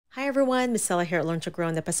Hi everyone, Misilla here at Learn to Grow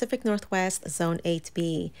in the Pacific Northwest, Zone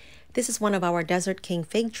 8B. This is one of our Desert King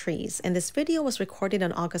fig trees, and this video was recorded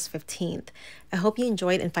on August 15th. I hope you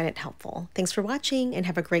enjoyed and find it helpful. Thanks for watching and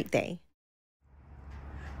have a great day.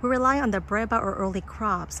 We rely on the breba or early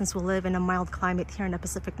crop since we live in a mild climate here in the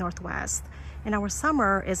Pacific Northwest, and our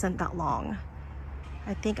summer isn't that long.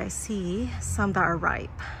 I think I see some that are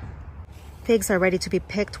ripe. Figs are ready to be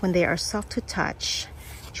picked when they are soft to touch.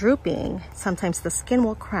 Drooping, sometimes the skin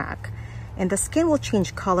will crack and the skin will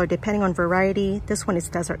change color depending on variety. This one is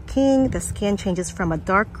Desert King. The skin changes from a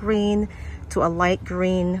dark green to a light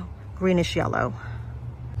green, greenish yellow.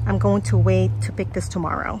 I'm going to wait to pick this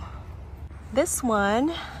tomorrow. This one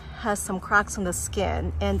has some cracks on the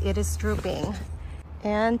skin and it is drooping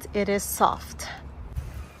and it is soft.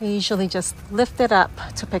 I usually just lift it up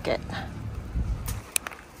to pick it.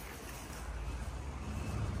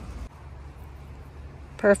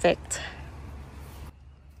 Perfect.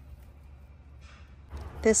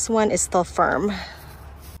 This one is still firm.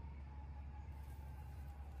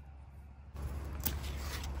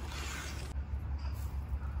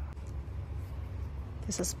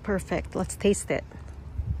 This is perfect. Let's taste it.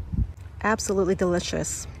 Absolutely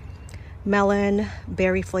delicious. Melon,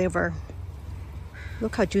 berry flavor.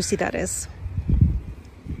 Look how juicy that is.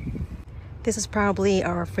 This is probably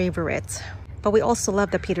our favorite, but we also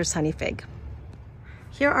love the Peter's honey fig.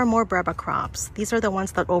 Here are more breba crops. These are the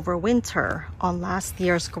ones that overwinter on last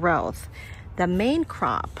year's growth. The main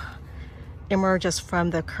crop emerges from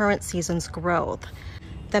the current season's growth.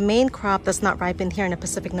 The main crop does not ripen here in the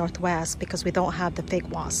Pacific Northwest because we don't have the fig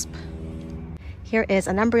wasp. Here is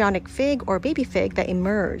an embryonic fig or baby fig that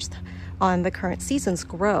emerged on the current season's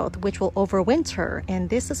growth, which will overwinter, and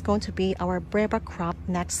this is going to be our breba crop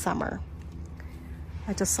next summer.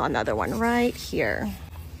 I just saw another one right here.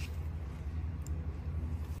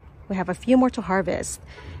 We have a few more to harvest.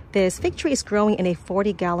 This fig tree is growing in a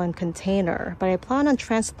 40-gallon container, but I plan on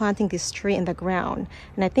transplanting this tree in the ground,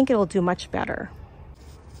 and I think it will do much better.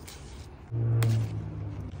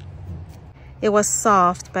 It was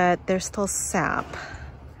soft, but there's still sap,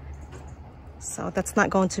 so that's not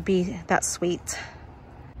going to be that sweet.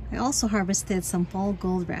 I also harvested some fall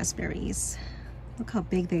gold raspberries. Look how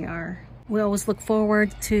big they are. We always look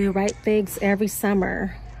forward to ripe figs every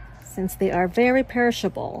summer since they are very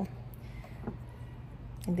perishable.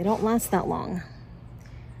 And they don't last that long.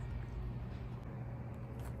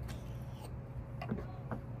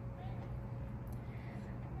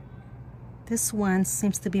 This one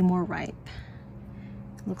seems to be more ripe.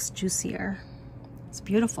 It looks juicier. It's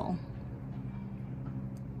beautiful.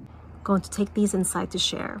 Going to take these inside to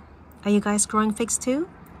share. Are you guys growing figs too?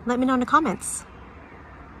 Let me know in the comments.